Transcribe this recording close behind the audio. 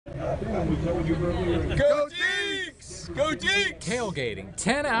Go Deeks! Go Deeks! Tailgating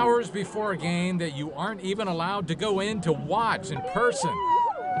 10 hours before a game that you aren't even allowed to go in to watch in person.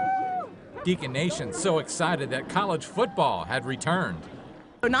 Deacon Nation's so excited that college football had returned.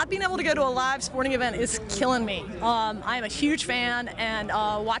 Not being able to go to a live sporting event is killing me. I am a huge fan, and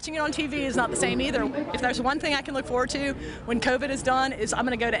watching it on TV is not the same either. If there's one thing I can look forward to when COVID is done, is I'm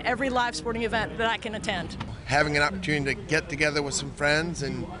going to go to every live sporting event that I can attend. Having an opportunity to get together with some friends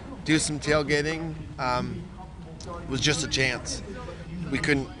and do some tailgating was just a chance. We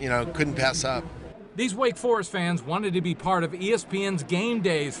couldn't pass up. These Wake Forest fans wanted to be part of ESPN's Game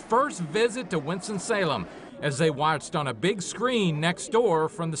Day's first visit to Winston-Salem, as they watched on a big screen next door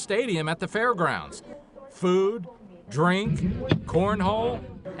from the stadium at the fairgrounds. Food, drink, cornhole,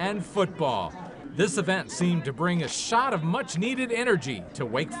 and football. This event seemed to bring a shot of much-needed energy to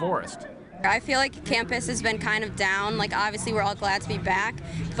Wake Forest. I feel like campus has been kind of down. Like, obviously we're all glad to be back,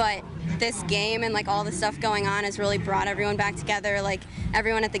 but this game and like all the stuff going on has really brought everyone back together. Like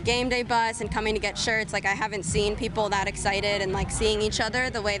everyone at the game day bus and coming to get shirts. Like I haven't seen people that excited and like seeing each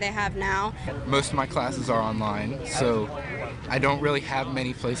other the way they have now. Most of my classes are online, so I don't really have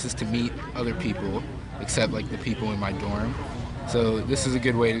many places to meet other people except like the people in my dorm. So this is a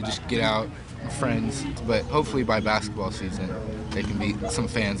good way to just get out with friends, but hopefully by basketball season there can be some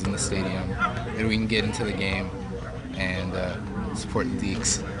fans in the stadium and we can get into the game and support the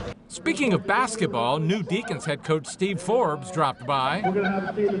Deeks. Speaking of basketball, new Deacons head coach Steve Forbes dropped by. We're going to have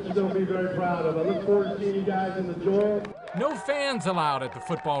a team that you're going to be very proud of. I look forward to seeing you guys in the door. No fans allowed at the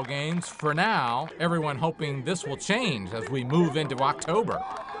football games for now. Everyone hoping this will change as we move into October.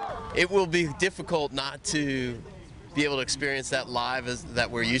 It will be difficult not to be able to experience that live as that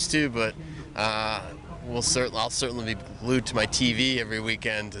we're used to, but I'll certainly be glued to my TV every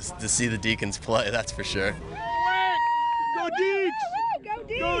weekend to see the Deacons play, that's for sure. Go Deeks!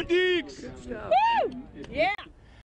 Go Deeks! Woo!